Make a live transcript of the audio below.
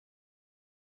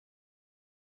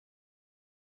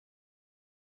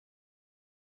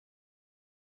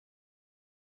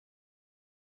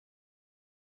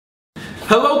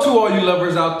Hello to all you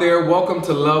lovers out there. Welcome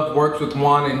to Love Works with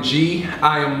Juan and G.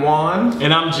 I am Juan.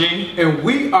 And I'm G. And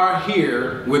we are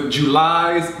here with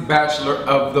July's Bachelor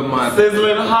of the Month.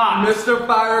 Sizzling hot. Mr.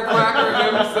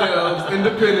 Firecracker himself,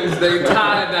 Independence Day,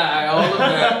 tie-dye, all of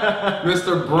that.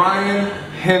 Mr. Brian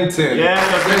Hinton. Yeah,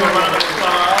 let's give him a round of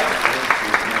applause.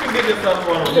 You can get yourself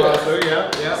one applause, sir.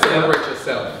 Yeah. Celebrate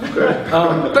yourself.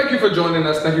 Thank you for joining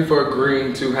us. Thank you for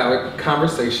agreeing to have a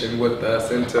conversation with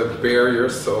us and to bare your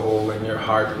soul and your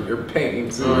heart and your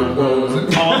pains and your woes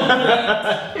and all of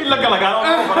that. He's looking like, I don't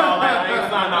know about all that. I ain't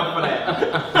signed up for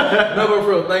that. No, but for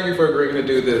real, thank you for agreeing to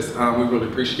do this. We really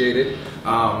appreciate it.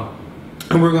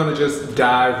 And we're gonna just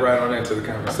dive right on into the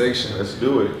conversation. Let's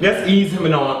do it. Let's ease him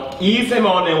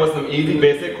on in with some easy,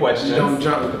 basic questions. Don't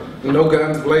jump. No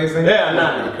guns blazing? Yeah,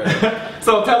 none. Okay.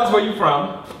 So tell us where you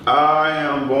from. I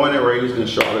am born and raised in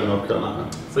Charlotte, North Carolina.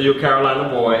 So you're a Carolina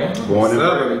boy. Born and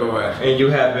Southern raised. boy. And you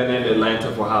have been in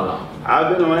Atlanta for how long? I've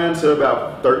been in Atlanta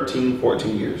about 13,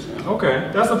 14 years now. Okay,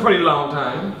 that's a pretty long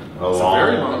time. It's a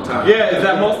very long time. Yeah, is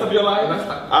that most of your life?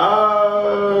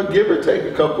 Give or take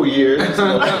a couple years.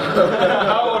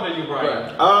 How old are you,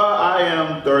 Brian? I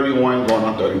am 31, going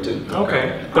on 32.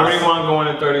 Okay, 31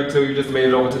 going to 32. You just made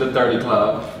it over to the 30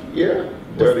 club. Yeah,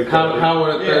 30. How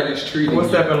are the 30s treating What's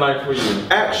you? that been like for you?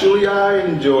 Actually, I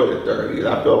enjoy the 30s.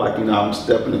 I feel like, I'm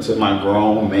stepping into my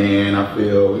grown man. I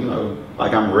feel,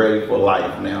 like I'm ready for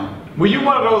life now. Were you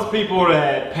one of those people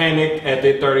that panicked at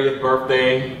their 30th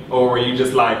birthday? Or were you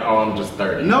just like, oh, I'm just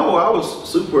 30? No, I was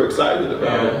super excited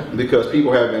about it because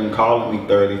people have been calling me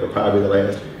 30 for probably the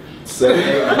last 7, 8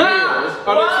 years.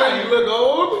 Are they saying you look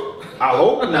old? I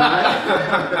hope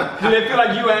not. Do they feel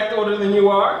like you act older than you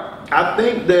are? I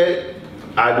think that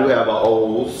I do have an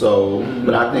old soul,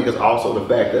 but I think it's also the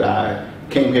fact that I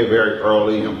came here very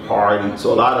early and partied.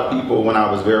 So a lot of people, when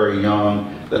I was very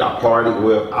young, that I partied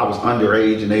with, I was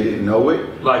underage and they didn't know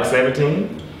it. Like 17?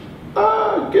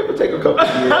 Give or take a couple of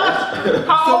years.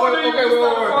 How old are you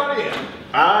partying?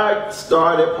 I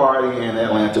started partying in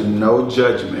Atlanta, no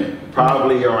judgment,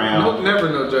 probably around Never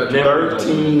no judgment.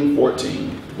 13, 14.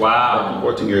 Wow.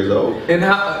 14 years old. And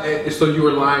how? So you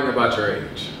were lying about your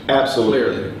age?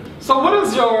 Absolutely. Clearly. So what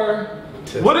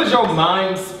is your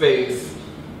mind space?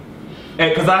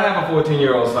 Because I have a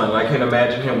 14-year-old son, and I can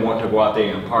imagine him wanting to go out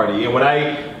there and party. And when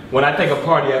I think of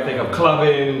party, I think of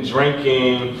clubbing,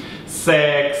 drinking,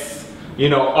 sex,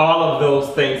 all of those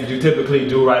things that you typically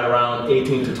do right around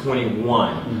 18 to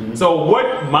 21. Mm-hmm. So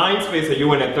what mind space are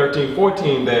you in at 13,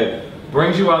 14 that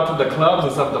brings you out to the clubs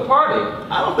and stuff to party?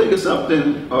 I don't think it's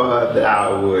something that I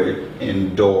would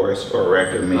endorse or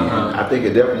recommend. I think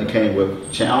it definitely came with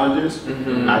challenges.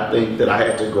 Mm-hmm. I think that I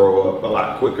had to grow up a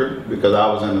lot quicker because I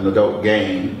was in an adult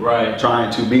game, right, trying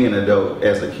to be an adult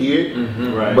as a kid.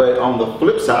 Mm-hmm, right. But on the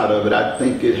flip side of it, I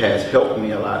think it has helped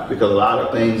me a lot because a lot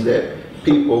of things that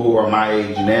people who are my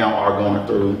age now are going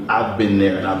through, I've been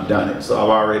there and I've done it. So I've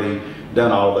already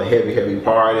done all the heavy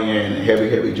partying and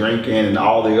heavy drinking and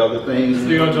all the other things. So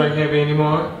you don't drink heavy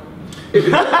anymore? You're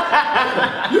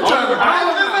trying to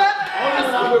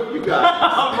whip you guys.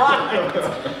 Right.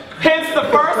 Hence the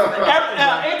first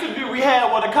interview we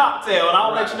had with a cocktail, and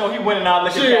I'll let you know he went and I'll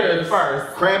let you get it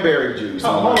first. Cranberry juice.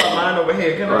 Oh, hold on, mine over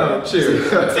here. Can I? Cheers.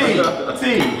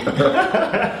 Tea.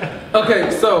 Okay,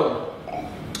 so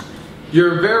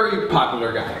you're a very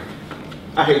popular guy.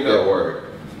 I hate that word.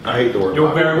 I hate the word.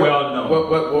 You're very well known.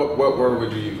 What word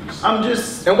would you use?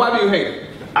 And why do you hate it?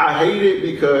 I hate it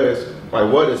because,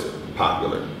 what is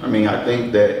popular? I mean, I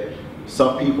think that a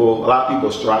lot of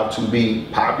people strive to be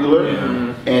popular,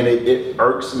 and it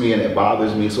irks me and it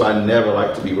bothers me, so I never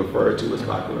like to be referred to as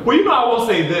popular. Well, I will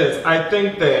say this. I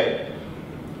think that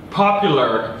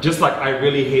popular, just like I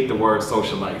really hate the word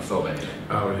socialite so bad.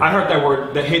 Oh, yeah. I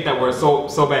hate that word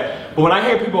so bad. But when I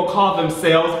hear people call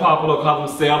themselves popular, call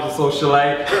themselves a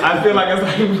socialite, I feel like it's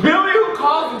like, really? Who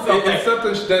calls themselves that? It's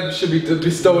something that should be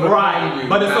bestowed upon you.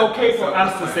 But it's okay for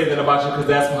us to say that about you because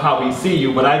that's how we see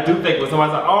you. But I do think when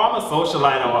somebody's like, oh, I'm a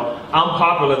socialite or I'm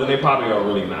popular, then they probably are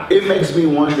really not. It makes me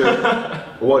wonder,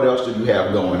 what else do you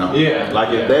have going on? Yeah.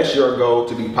 If that's your goal,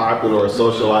 to be popular or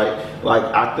socialite,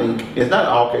 I think it's not in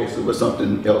all cases, but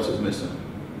something else is missing.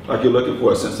 You're looking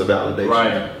for a sense of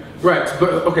validation. Right. But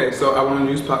okay, so I want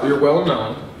to use you're well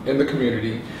known in the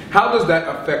community. How does that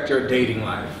affect your dating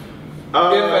life, if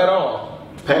at all?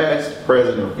 Past,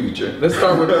 present, or future. Let's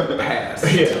start with the past.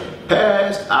 Yeah.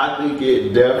 Past, I think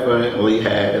it definitely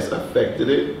has affected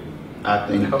it. I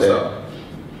think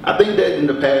that in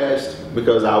the past,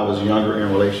 because I was younger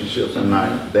in relationships and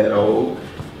not that old,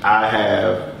 I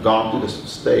have gone through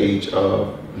this stage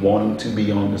of wanting to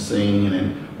be on the scene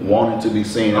and wanting to be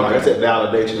seen. And like I said,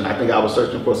 validation. I think I was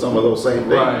searching for some of those same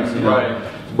things. Right.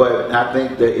 But I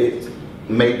think that it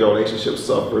made the relationship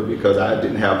suffer because I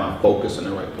didn't have my focus in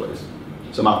the right place.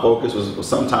 So my focus was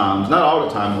sometimes, not all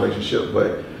the time in a relationship,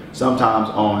 but sometimes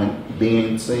on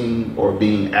being seen or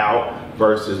being out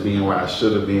versus being where I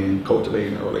should have been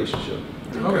cultivating a relationship.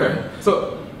 Okay.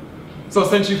 So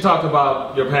since you've talked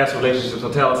about your past relationships,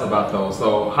 so tell us about those.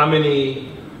 So how many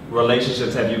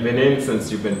relationships have you been in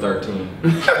since you've been 13?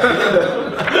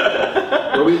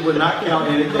 Well, we would not count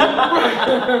anything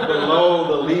below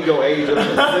the legal age of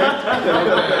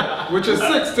consent. Which is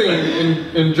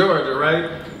 16 in Georgia, right?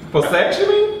 For sex, you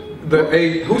mean? The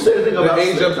age. Who said anything about the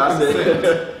age sex? of I consent?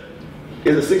 said,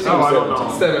 is it 16 or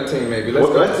 17? 17 maybe.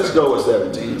 Let's just go with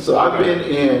 17. So I've been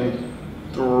in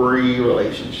 3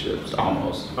 relationships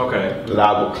almost. Okay. That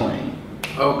I will claim.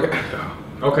 Okay.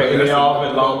 Okay, and they all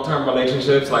been long-term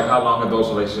relationships? Like how long have those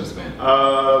relationships been?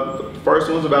 The first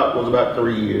one was about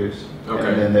 3 years. Okay.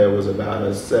 And then there was about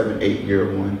a 7-8 year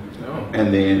one. Oh.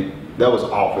 And then that was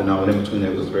off and on. In between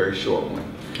there was a very short one.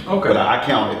 Okay. But I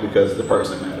count it because the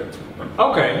person mattered.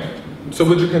 Okay. So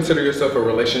would you consider yourself a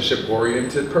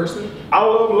relationship-oriented person? I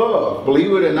love.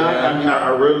 Believe it or not, I mean, I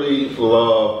really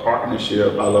love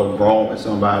partnership. I love growing with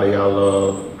somebody. I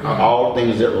love all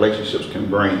things that relationships can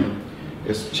bring.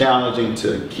 It's challenging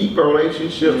to keep a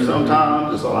relationship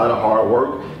sometimes. It's a lot of hard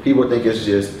work. People think it's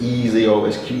just easy or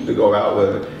it's cute to go out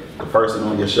with the person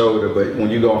on your shoulder, but when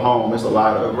you go home, it's a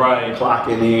lot of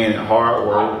clocking in and hard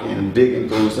work and digging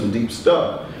through some deep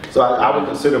stuff. So I would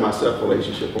consider myself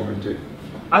relationship-oriented.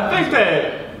 I think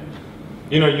that,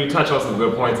 you touch on some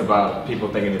good points about people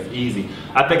thinking it's easy.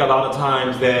 I think a lot of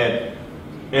times that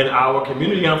in our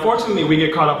community, unfortunately, we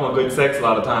get caught up on good sex a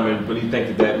lot of time and really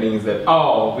think that means that,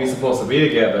 we're supposed to be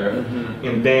together.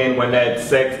 And then when that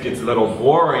sex gets a little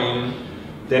boring,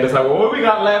 then it's like, well, what we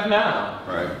got left now?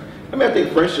 Right. I mean, I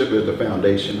think friendship is the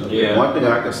foundation of it. One thing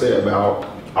I can say about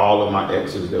all of my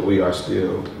exes is that we are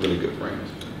still really good friends.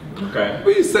 Okay.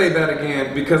 Will you say that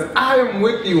again? Because I am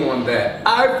with you on that.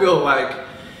 I feel like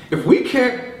if we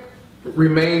can't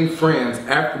remain friends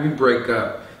after we break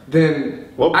up, then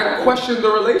I question the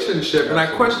relationship and I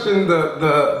question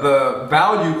the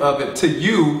value of it to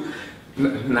you.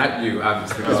 Not you,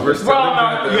 obviously, because we're still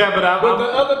but the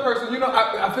other person,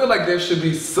 I feel like there should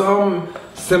be some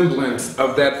semblance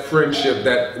of that friendship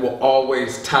that will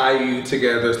always tie you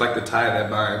together. It's like the tie that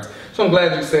binds. So I'm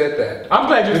glad you said that. I'm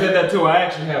glad you said that too. I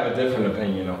actually have a different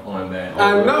opinion on that.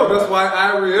 I know, that's why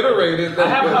I reiterated that. I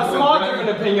have a small different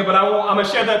opinion, but I'm going to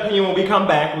share that opinion when we come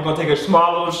back. We're going to take a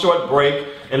small little short break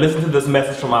and listen to this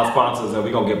message from our sponsors, and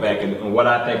we're going to get back and what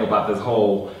I think about this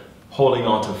whole holding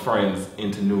on to friends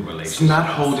into new relationships. It's not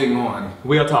holding on.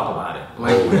 We'll talk about it.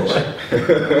 Language.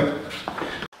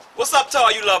 What's up to all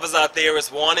you lovers out there?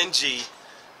 It's Juan and G.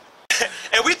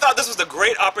 And we thought this was a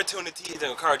great opportunity to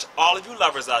encourage all of you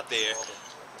lovers out there,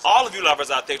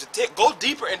 to go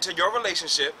deeper into your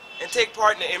relationship and take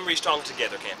part in the Emory Strong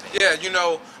Together campaign.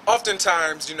 Yeah,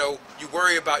 oftentimes, you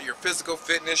worry about your physical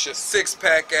fitness, your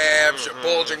six-pack abs, your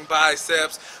bulging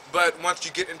biceps, but once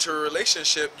you get into a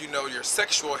relationship, your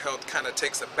sexual health kind of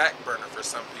takes a back burner for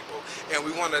some people. And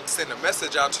we want to send a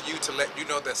message out to you to let you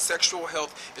know that sexual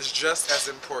health is just as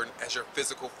important as your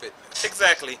physical fitness.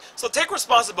 Exactly. So take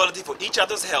responsibility for each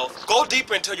other's health, go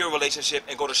deeper into your relationship,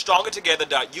 and go to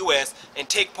strongertogether.us and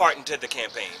take part into the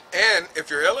campaign. And if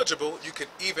you're eligible, you can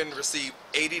even receive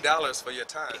 $80 for your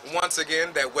time. Once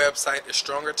again, that website is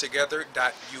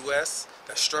strongertogether.us.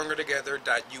 That's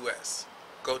strongertogether.us.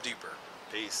 Go deeper.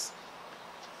 Peace.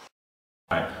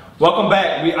 Welcome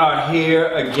back. We are here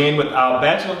again with our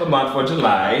Bachelor of the Month for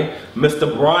July,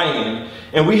 Mr. Brian.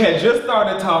 And we had just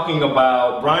started talking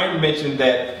about, Brian mentioned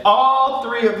that all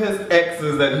 3 of his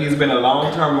exes that he's been in a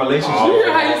long-term relationship. You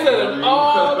hear how you said it?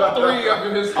 All 3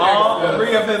 of his exes. All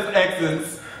 3 of his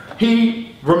exes,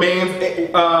 he remains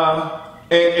in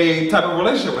a type of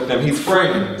relationship with them. He's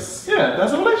friends. Yeah,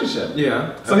 that's a relationship.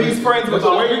 Yeah. So he's friends with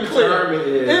all 3. It is. Is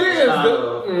it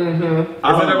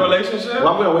a relationship? Well,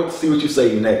 I'm going to wait to see what you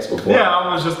say next before. Yeah,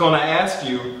 I was just going to ask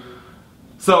you.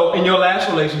 So, in your last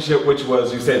relationship, which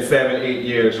was, you said 7-8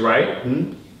 years, right?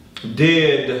 Mm-hmm.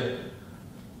 Did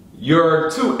your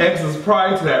 2 exes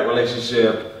prior to that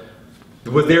relationship,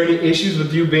 was there any issues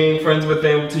with you being friends with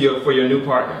them for your new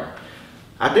partner?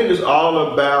 I think it's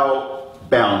all about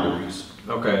boundaries.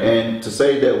 Okay. And to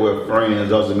say that we're friends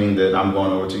doesn't mean that I'm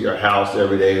going over to your house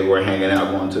every day, we're hanging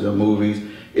out, going to the movies.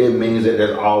 It means that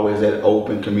there's always that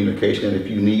open communication. If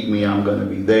you need me, I'm going to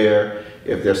be there.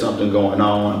 If there's something going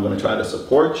on, I'm going to try to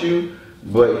support you.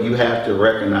 but you have to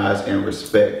recognize and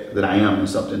respect that I am in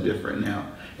something different now.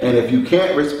 And if you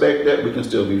can't respect that, we can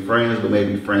still be friends, but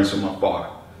maybe friends from afar.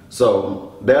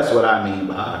 So that's what I mean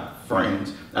by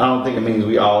friends. I don't think it means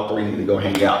we all three need to go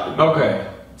hang out together. Okay.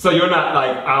 So you're not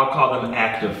like, I'll call them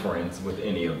active friends with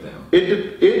any of them.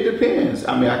 It depends.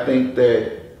 I mean, I think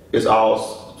that it's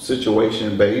all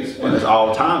situation based and it's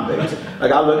all time based.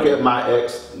 Like I look at my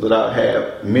ex that I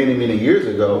had many, many years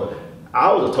ago,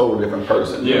 I was a totally different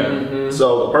person. Yeah. Mm-hmm.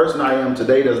 So the person I am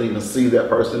today doesn't even see that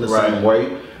person the same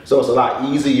way. So it's a lot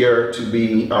easier to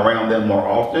be around them more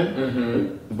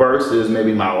often versus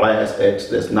maybe my last ex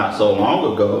that's not so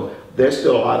long ago. There's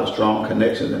still a lot of strong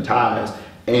connections and ties.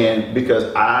 And because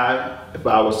if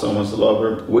I was someone's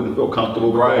lover, wouldn't feel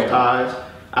comfortable with those ties,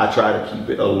 I try to keep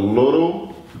it a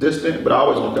little distant, but I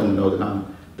always want them to know that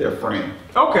I'm their friend.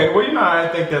 Okay, well, I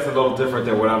think that's a little different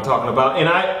than what I'm talking about.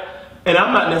 And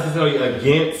I'm not necessarily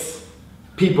against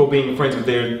people being friends with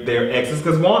their exes,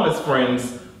 because Juan is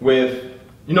friends with,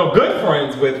 good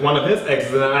friends with one of his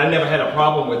exes, and I never had a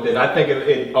problem with it. I think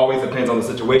it always depends on the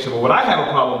situation. But what I have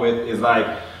a problem with is like,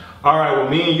 all right, well,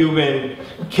 me and you've been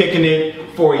kicking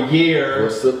it for a year. We're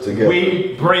stuck together.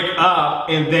 We break up,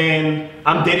 and then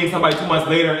I'm dating somebody 2 months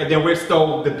later, and then we're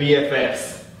still the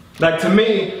BFFs. Like, to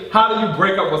me, how do you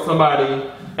break up with somebody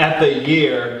after a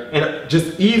year and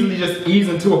just ease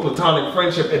into a platonic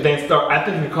friendship and then start? I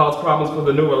think it can cause problems for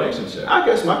the new relationship. I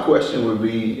guess my question would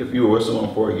be, if you were with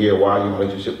someone for a year, why are you in a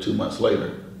relationship 2 months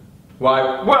later?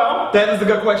 Why? Well, that is a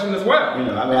good question as well.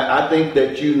 I think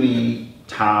that you need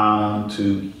time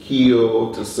to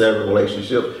heal, to sever a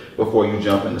relationship before you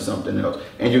jump into something else.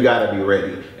 And you gotta be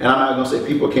ready. And I'm not gonna say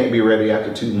people can't be ready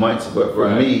after 2 months, but for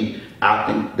me, I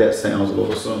think that sounds a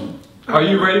little soon. Are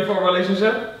you ready for a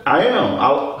relationship? I am.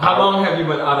 How long have you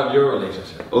been out of your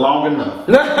relationship? Long enough.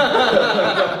 Well,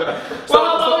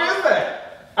 how long is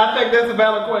that? I think that's a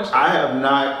valid question. I have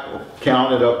not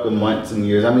counted up the months and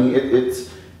years. I mean,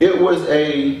 it was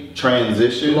a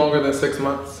transition. Longer than 6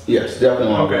 months? Yes,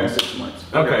 definitely longer than 6 months.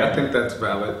 Okay. I think that's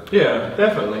valid. Yeah,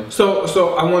 definitely.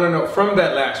 So I want to know, from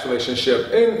that last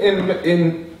relationship,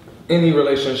 in any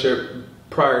relationship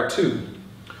prior to,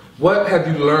 what have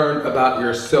you learned about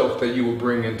yourself that you will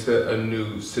bring into a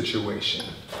new situation?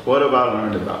 What have I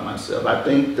learned about myself? I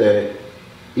think that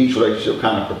each relationship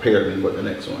kind of prepared me for the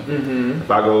next one. If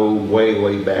I go way,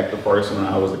 way back, the first one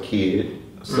I was a kid,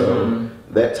 so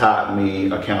that taught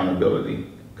me accountability.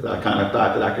 Because I kind of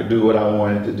thought that I could do what I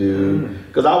wanted to do.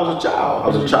 Because I was a child. I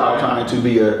was a child trying to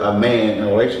be a man in a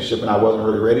relationship, and I wasn't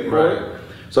really ready for it.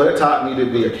 So that taught me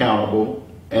to be accountable.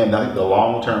 And I think the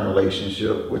long-term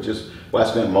relationship, which is what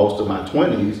I spent most of my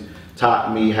 20s,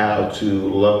 taught me how to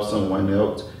love someone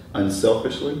else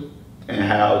unselfishly and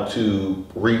how to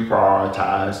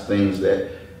reprioritize things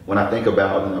that, when I think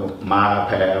about my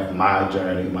path, my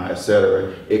journey, my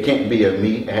etc., it can't be a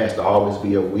me, it has to always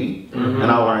be a we. And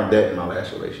I learned that in my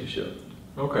last relationship.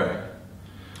 Okay.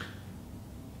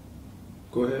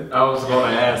 Go ahead. I was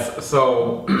going to ask,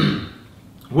 so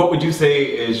what would you say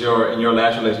is in your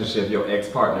last relationship, your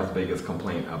ex-partner's biggest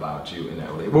complaint about you in that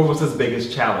relationship? What was his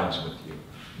biggest challenge with you?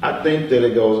 I think that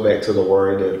it goes back to the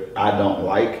word that I don't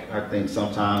like. I think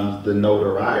sometimes the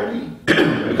notoriety,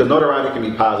 because notoriety can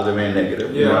be positive and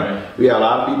negative. We have a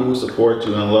lot of people who support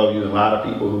you and love you, and a lot of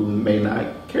people who may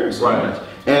not care so much.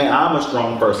 And I'm a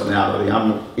strong personality.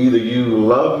 I'm either you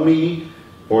love me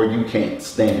or you can't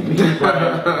stand me.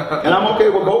 And I'm okay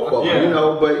with both of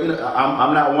them, but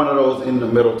I'm not one of those in the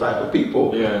middle type of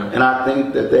people. And I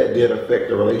think that did affect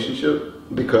the relationship,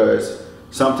 because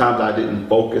sometimes I didn't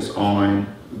focus on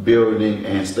building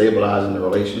and stabilizing the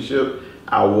relationship.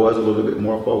 I was a little bit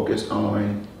more focused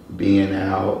on being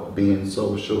out, being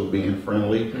social, being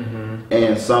friendly.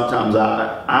 And sometimes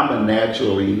I'm a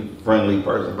naturally friendly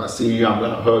person. If I see you, I'm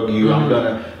gonna hug you.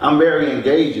 I'm very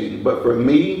engaging. But for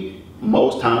me,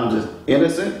 most times it's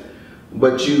innocent.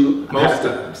 But you most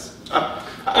times.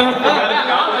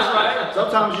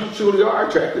 Sometimes you truly are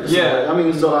attracted to somebody. I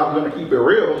mean, so I'm going to keep it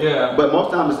real. But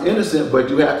most times it's innocent, but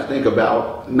you have to think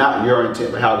about not your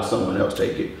intent, but how does someone else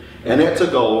take it. And that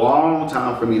took a long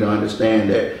time for me to understand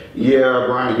that,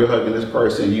 Brian, you're hugging this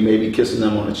person, you may be kissing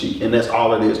them on the cheek, and that's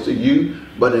all it is to you.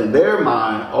 But in their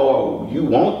mind, oh, you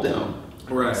want them.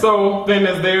 Right. So then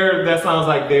that sounds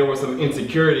like there were some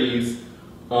insecurities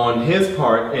on his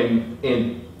part,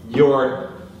 in your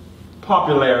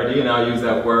popularity, and I'll use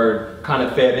that word, kind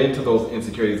of fed into those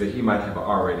insecurities that he might have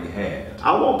already had.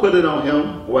 I won't put it on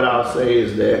him. What I'll say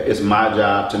is that it's my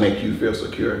job to make you feel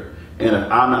secure. And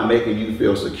if I'm not making you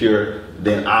feel secure,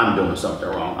 then I'm doing something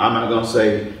wrong. I'm not going to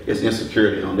say it's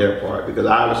insecurity on their part, because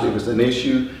obviously if it's an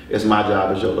issue, it's my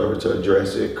job as your lover to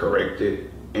address it, correct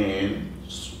it, and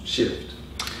shift.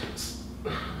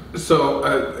 So,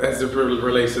 as it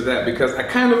relates to that, because I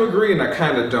kind of agree and I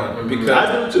kind of don't. Because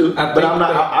I do too, but I'm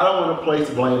not. I don't want to place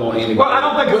blame on anybody. Well, I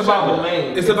don't think it's about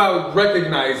blame. It's about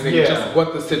recognizing just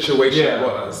what the situation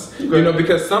was. You know,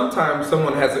 because sometimes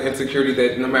someone has an insecurity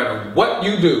that no matter what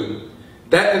you do,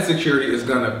 that insecurity is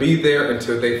going to be there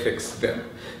until they fix them.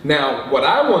 Now, what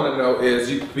I want to know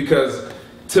is, because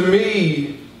to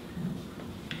me,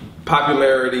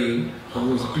 popularity,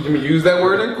 use that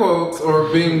word in quotes, or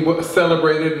being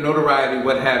celebrated, notoriety,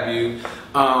 what have you,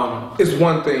 is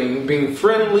one thing. Being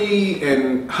friendly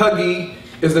and huggy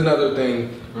is another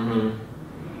thing.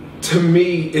 To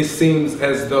me, it seems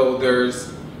as though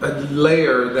there's a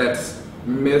layer that's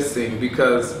missing,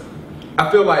 because I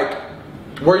feel like,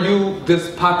 were you this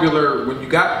popular when you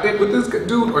got it with this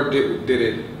dude, or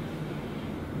did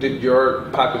your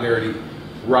popularity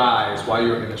rise while you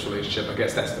were in this relationship? I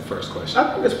guess that's the first question.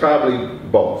 I think it's probably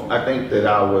both. I think that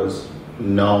I was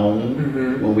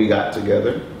known when we got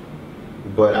together,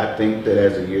 but I think that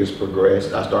as the years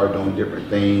progressed, I started doing different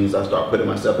things. I started putting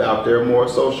myself out there more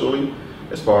socially,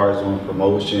 as far as doing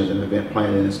promotions and event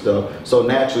planning and stuff. So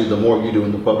naturally, the more you do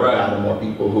in the public eye, the more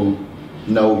people who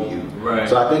know you.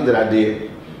 So I think that I did,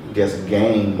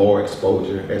 gain more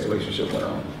exposure as the relationship went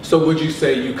on. So would you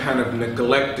say you kind of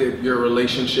neglected your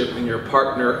relationship and your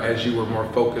partner as you were more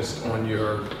focused on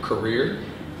your career?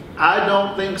 I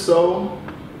don't think so,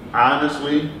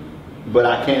 honestly, but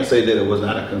I can't say that it was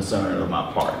not a concern of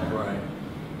my partner.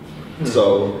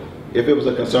 So if it was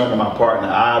a concern of my partner,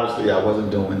 obviously I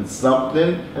wasn't doing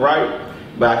something right,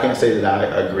 but I can't say that I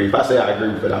agree. If I say I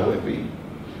agree with it, I wouldn't be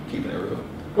keeping it real.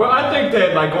 Well, I think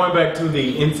that, like, going back to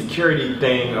the insecurity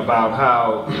thing about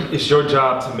how it's your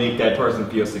job to make that person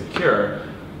feel secure,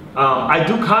 I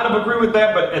do kind of agree with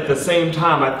that, but at the same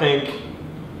time, I think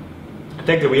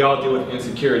that we all deal with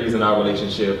insecurities in our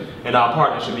relationship, and our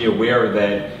partner should be aware of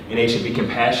that, and they should be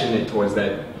compassionate towards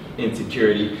that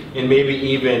insecurity, and maybe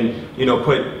even,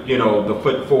 put, the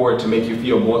foot forward to make you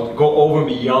feel more, go over and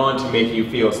beyond to make you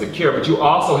feel secure. But you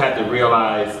also have to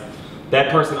realize, that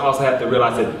person also have to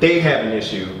realize that they have an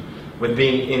issue with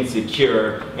being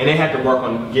insecure, and they have to work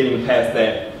on getting past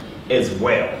that as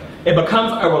well. It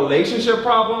becomes a relationship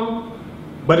problem,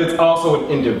 but it's also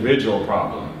an individual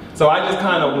problem. So I just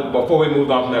kind of, before we move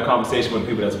on from that conversation with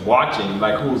people that's watching,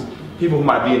 like people who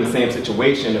might be in the same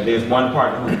situation, if there's one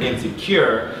partner who's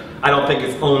insecure, I don't think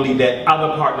it's only that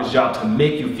other partner's job to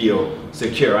make you feel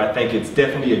secure. I think it's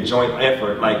definitely a joint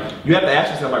effort. Like, you have to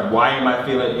ask yourself, like, why am I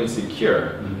feeling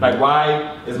insecure? Like,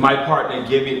 why is my partner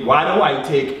why do I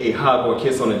take a hug or a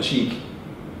kiss on the cheek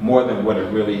more than what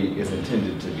it really is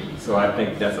intended to be? So I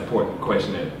think that's an important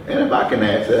question. And if I can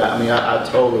add to that, I mean, I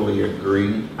totally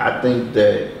agree. I think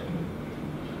that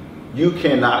you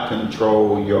cannot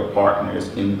control your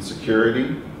partner's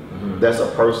insecurity. That's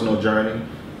a personal journey.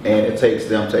 And it takes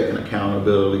them taking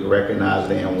accountability,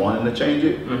 recognizing and wanting to change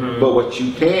it. But what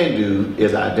you can do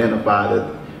is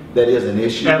identify that is an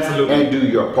issue and do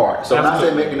your part. So when I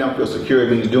say making them feel secure,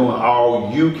 it means doing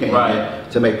all you can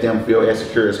to make them feel as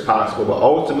secure as possible. But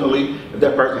ultimately, if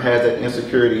that person has that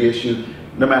insecurity issue,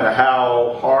 no matter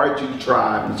how hard you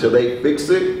try, until they fix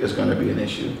it, it's going to be an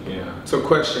issue. So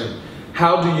question,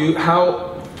 how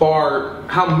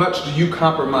much do you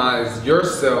compromise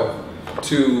yourself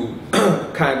to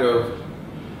kind of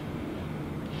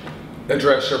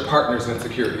address your partner's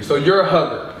insecurity? So you're a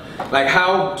hugger. Like,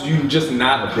 how do you just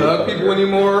not hug people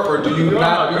anymore, or do you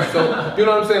not be so? You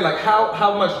know what I'm saying? Like,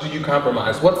 how much do you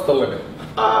compromise? What's the limit?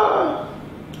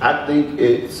 I think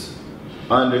it's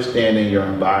understanding your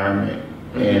environment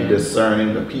and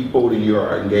discerning the people that you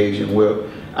are engaging with.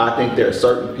 I think there are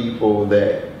certain people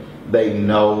that they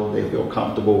know they feel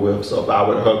comfortable with. So if I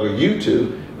would hug you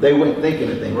two, they wouldn't think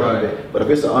anything of it. But if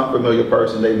it's an unfamiliar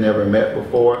person they've never met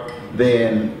before,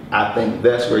 then I think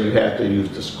that's where you have to use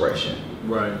discretion.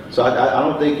 So I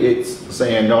don't think it's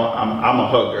saying, no, I'm a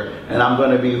hugger and I'm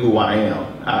going to be who I am.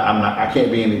 I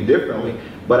can't be any differently,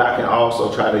 but I can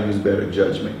also try to use better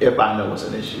judgment if I know it's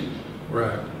an issue.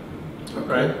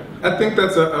 I think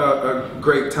that's a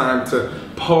great time to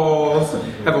pause,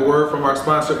 have a word from our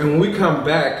sponsor, and when we come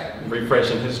back,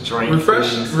 refreshing his drink.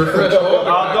 Refresh.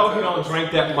 Although he don't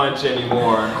drink that much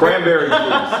anymore. Cranberry juice.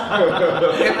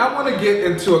 And I want to get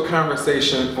into a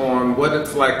conversation on what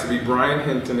it's like to be Brian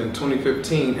Hinton in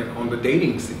 2015 and on the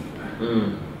dating scene.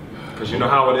 Because you know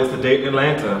how it is to date in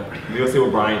Atlanta. We'll see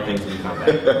what Brian thinks when we come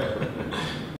back.